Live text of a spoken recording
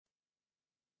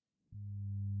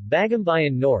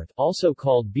Bagumbayan North, also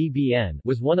called BBN,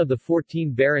 was one of the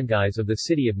 14 barangays of the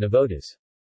city of Navotas.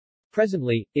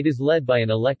 Presently, it is led by an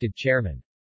elected chairman.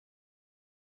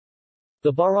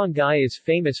 The barangay is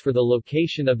famous for the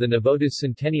location of the Navotas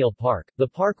Centennial Park, the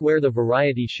park where the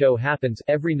variety show happens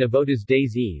every Navotas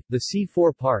Days Eve, the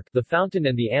C4 Park, the fountain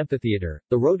and the amphitheater,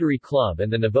 the Rotary Club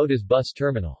and the Navotas Bus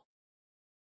Terminal.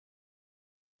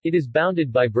 It is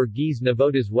bounded by Burgis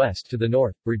Navotas West to the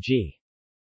north, Burgi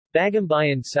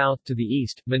Bagumbayan South to the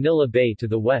east, Manila Bay to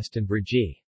the west and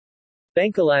Burgi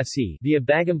Bangkalasi via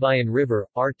Bagumbayan River,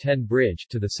 R10 Bridge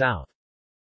to the south.